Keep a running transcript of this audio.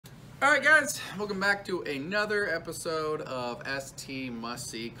Alright guys, welcome back to another episode of ST Must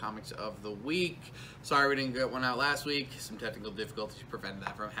See Comics of the Week. Sorry we didn't get one out last week. Some technical difficulties prevented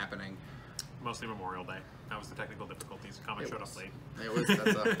that from happening. Mostly Memorial Day. That was the technical difficulties. Comics showed up late.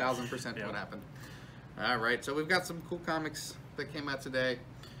 That's 1000% what happened. Alright, so we've got some cool comics that came out today.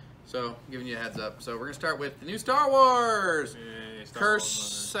 So, giving you a heads up. So we're going to start with the new Star Wars!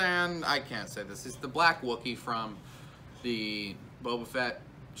 Curse and... I can't say this. It's the Black Wookiee from the Boba Fett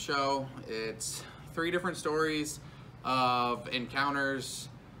show. It's 3 different stories of encounters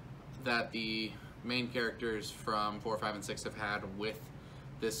that the main characters from 4, 5, and 6 have had with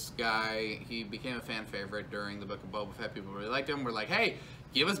this guy. He became a fan favorite during the Book of Boba Fett. People really liked him. We're like, hey,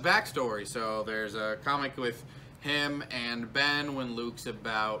 give us backstory. So there's a comic with him and Ben when Luke's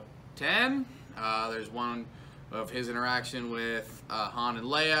about 10. There's one of his interaction with Han and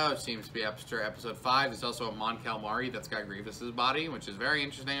Leia. It seems to be after episode 5. There's also a Mon Calamari that's got Grievous's body, which is very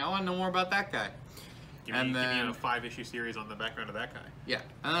interesting. I want to know more about that guy. Give me a 5-issue series on the background of that guy. Yeah.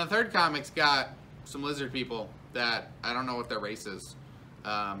 And then the third comic's got some lizard people that I don't know what their race is,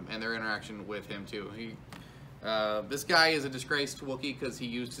 and their interaction with him too. This guy is a disgraced Wookiee because he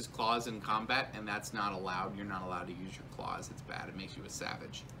used his claws in combat, and that's not allowed. You're not allowed to use your claws. It's bad. It makes you a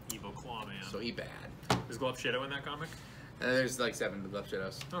savage. Evil Claw Man. So he bad. Is Glove Shadow in that comic? There's like 7 Glove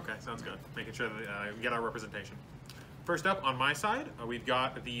Shadows. Okay, sounds good. Making sure that we get our representation. First up on my side, we've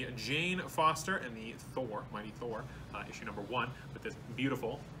got the Jane Foster and the Thor, Mighty Thor, issue number 1, with this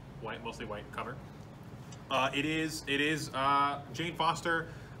beautiful white, mostly white cover. It is Jane Foster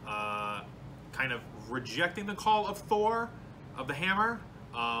kind of rejecting the call of Thor, of the hammer,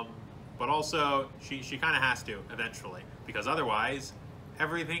 but also she kind of has to eventually, because otherwise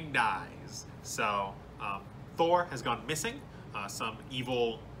everything dies. So Thor has gone missing. Some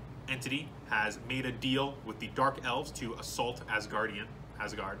evil entity has made a deal with the Dark Elves to assault Asgard,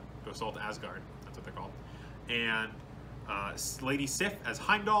 that's what they're called. And Lady Sif as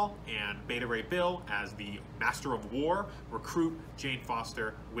Heimdall and Beta Ray Bill as the Master of War recruit Jane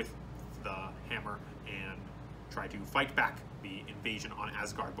Foster with the hammer and try to fight back the invasion on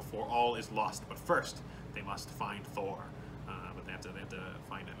Asgard before all is lost. But first, they must find Thor. But they have to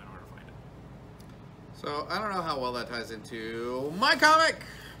find him in order to find him. So I don't know how well that ties into my comic.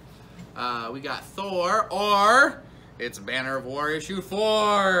 We got Thor, or it's Banner of War issue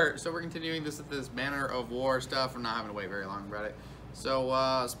 4. So we're continuing this Banner of War stuff. I'm not having to wait very long about it.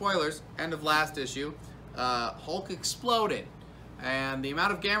 So spoilers, end of last issue. Hulk exploded, and the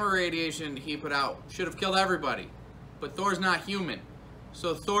amount of gamma radiation he put out should have killed everybody. But Thor's not human,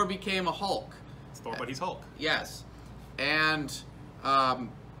 so Thor became a Hulk. It's Thor, but he's Hulk. Yes. And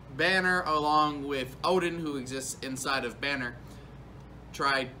Banner, along with Odin, who exists inside of Banner,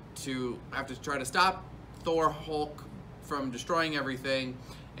 have to try to stop Thor Hulk from destroying everything.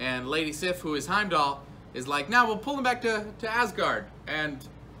 And Lady Sif, who is Heimdall, is like, now we'll pull him back to Asgard. And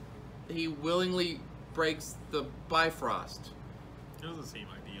he willingly breaks the Bifrost. It doesn't seem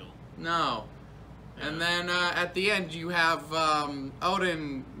ideal. No. Yeah. And then at the end you have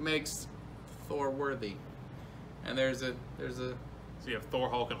Odin makes Thor worthy. And there's a So you have Thor,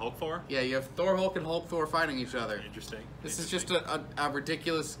 Hulk, and Hulk Thor? Yeah, you have Thor, Hulk, and Hulk Thor fighting each other. Interesting. This is just a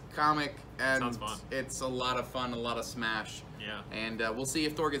ridiculous comic, and sounds fun. It's a lot of fun, a lot of smash. Yeah. And we'll see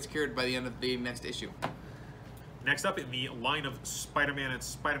if Thor gets cured by the end of the next issue. Next up in the line of Spider-Man and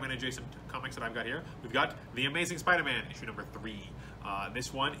Spider-Man adjacent comics that I've got here, we've got The Amazing Spider-Man, issue number 3.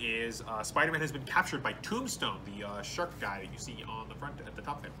 This one is Spider-Man has been captured by Tombstone, the shark guy that you see on the front at the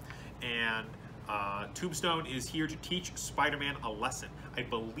top there. And Tombstone is here to teach Spider-Man a lesson. I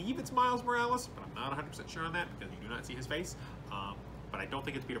believe it's Miles Morales, but I'm not 100% sure on that because you do not see his face. But I don't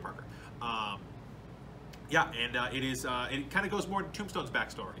think it's Peter Parker. It kind of goes more to Tombstone's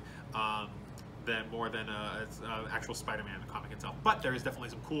backstory than actual Spider-Man comic itself. But there is definitely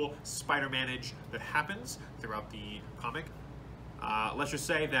some cool Spider-Man-age that happens throughout the comic. Let's just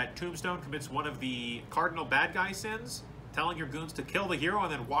say that Tombstone commits one of the cardinal bad guy sins, telling your goons to kill the hero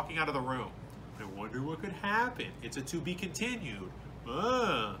and then walking out of the room. I wonder what could happen. It's a to be continued.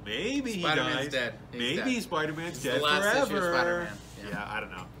 Maybe he dies. Dead. Maybe Spider-Man's dead forever. Issue of Spider-Man. Yeah, I don't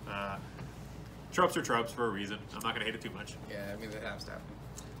know. Tropes are tropes for a reason. I'm not gonna hate it too much. Yeah, I mean, that has to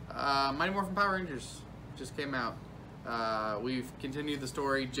happen. Mighty Morphin Power Rangers just came out. We've continued the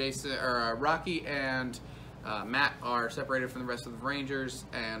story. Rocky and Matt are separated from the rest of the Rangers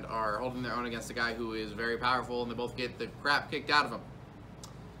and are holding their own against a guy who is very powerful, and they both get the crap kicked out of them.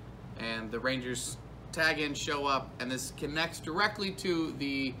 And the Rangers tag in, show up, and this connects directly to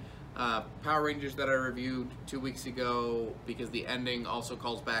the Power Rangers that I reviewed 2 weeks ago, because the ending also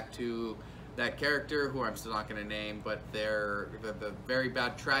calls back to that character, who I'm still not going to name, but the very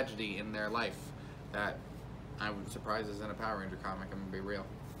bad tragedy in their life that I'm surprised is in a Power Ranger comic. I'm going to be real.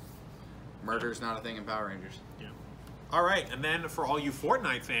 Murder's not a thing in Power Rangers. Yeah. All right, and then for all you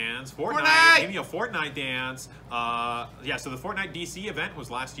Fortnite fans, Fortnite! Give me a Fortnite dance. Yeah, so the Fortnite DC event was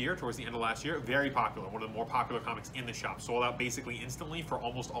last year, towards the end of last year. Very popular, one of the more popular comics in the shop. Sold out basically instantly for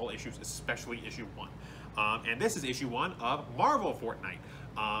almost all issues, especially issue 1. And this is issue 1 of Marvel Fortnite.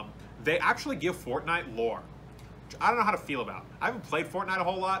 They actually give Fortnite lore, which I don't know how to feel about. I haven't played Fortnite a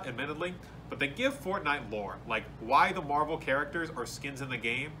whole lot, admittedly, but they give Fortnite lore. Like, why the Marvel characters are skins in the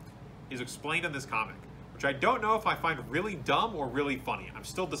game is explained in this comic, which I don't know if I find really dumb or really funny. I'm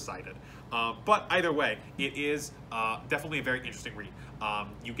still decided. But either way, it is definitely a very interesting read.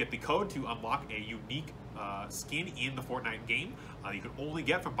 You get the code to unlock a unique skin in the Fortnite game you can only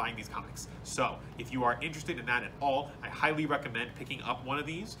get from buying these comics. So if you are interested in that at all, I highly recommend picking up one of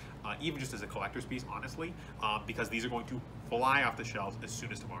these, even just as a collector's piece, honestly, because these are going to fly off the shelves as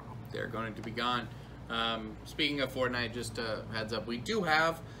soon as tomorrow. They're going to be gone. Speaking of Fortnite, just a heads up, we do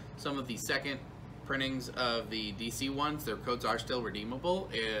have some of the second printings of the DC ones. Their codes are still redeemable,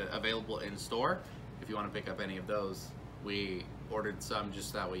 available in store. If you want to pick up any of those, we ordered some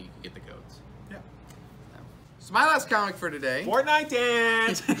just that way you can get the codes. Yeah. So my last comic for today. Fortnite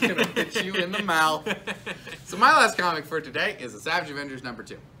dance! Gonna hit you in the mouth. So my last comic for today is the Savage Avengers #2.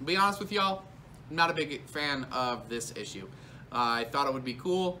 To be honest with y'all, I'm not a big fan of this issue. I thought it would be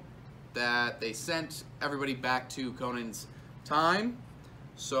cool that they sent everybody back to Conan's time.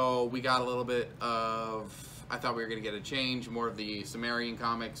 So we got a little bit of, I thought we were going to get a change, more of the Sumerian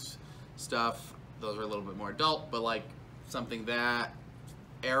comics stuff. Those are a little bit more adult, but like something that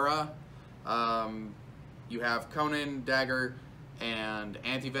era. You have Conan, Dagger, and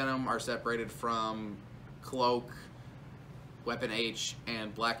Anti-Venom are separated from Cloak, Weapon H,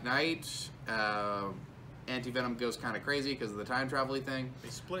 and Black Knight. Anti-Venom goes kind of crazy because of the time travel-y thing. They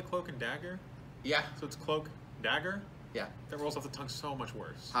split Cloak and Dagger? Yeah. So it's Cloak, Dagger? Yeah. That rolls off the tongue so much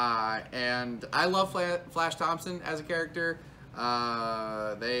worse. And I love Flash Thompson as a character.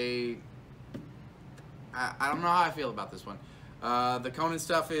 I don't know how I feel about this one. The Conan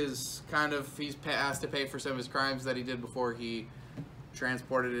stuff is kind of, he's asked to pay for some of his crimes that he did before he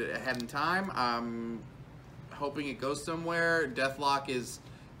transported it ahead in time. I'm hoping it goes somewhere. Deathlock is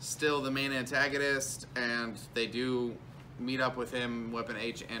still the main antagonist, and they do meet up with him. Weapon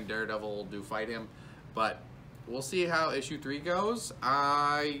H and Daredevil do fight him, but we'll see how issue 3 goes.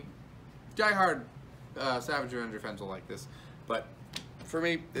 Die-hard Savage Avenger fans will like this, but for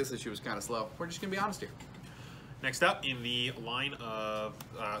me, this issue was kind of slow. We're just gonna be honest here. Next up, in the line of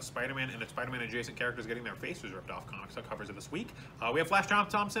Spider-Man and its Spider-Man adjacent characters getting their faces ripped off comics that covers of this week, we have Flash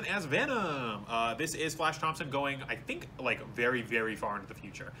Thompson as Venom. This is Flash Thompson going, I think, like very, very far into the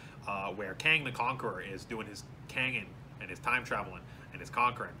future, where Kang the Conqueror is doing his Kanging and his time traveling and his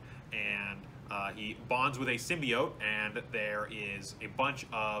conquering, and he bonds with a symbiote, and there is a bunch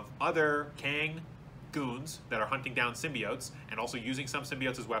of other Kang goons that are hunting down symbiotes and also using some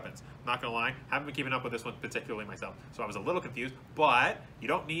symbiotes as weapons. I'm not gonna lie, haven't been keeping up with this one particularly myself, so I was a little confused, but you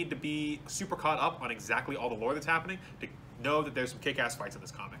don't need to be super caught up on exactly all the lore that's happening to know that there's some kick-ass fights in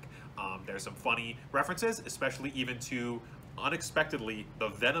this comic. There's some funny references, especially even to, unexpectedly, the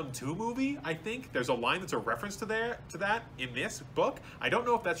Venom 2 movie, I think. There's a line that's a reference to that in this book. I don't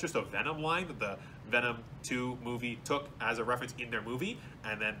know if that's just a Venom line that the Venom 2 movie took as a reference in their movie,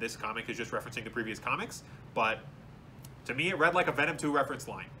 and then this comic is just referencing the previous comics, but to me it read like a Venom 2 reference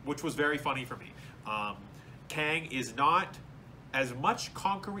line, which was very funny for me. Kang is not as much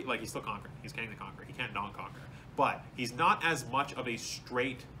conquering, like he's still conquering, he's Kang the Conqueror, he can't non-conquer, but he's not as much of a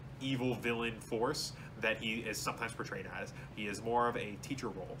straight evil villain force that he is sometimes portrayed as. He is more of a teacher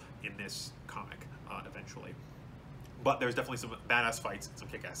role in this comic, eventually. But there's definitely some badass fights and some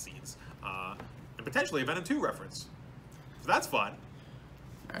kick-ass scenes. And potentially a Venom 2 reference. So that's fun.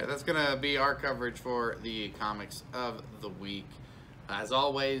 Alright, that's going to be our coverage for the comics of the week. As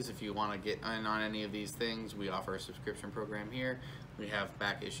always, if you want to get in on any of these things, we offer a subscription program here. We have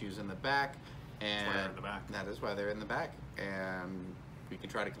back issues in the back. And that's why they're in the back. That is why they're in the back. And we can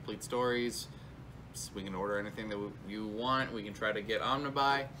try to complete stories. We can order anything that you want. We can try to get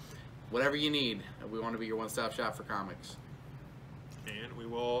Omnibuy. Whatever you need. We want to be your one-stop shop for comics. And we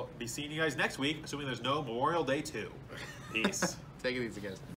will be seeing you guys next week, assuming there's no Memorial Day 2. Peace. Take it easy, guys.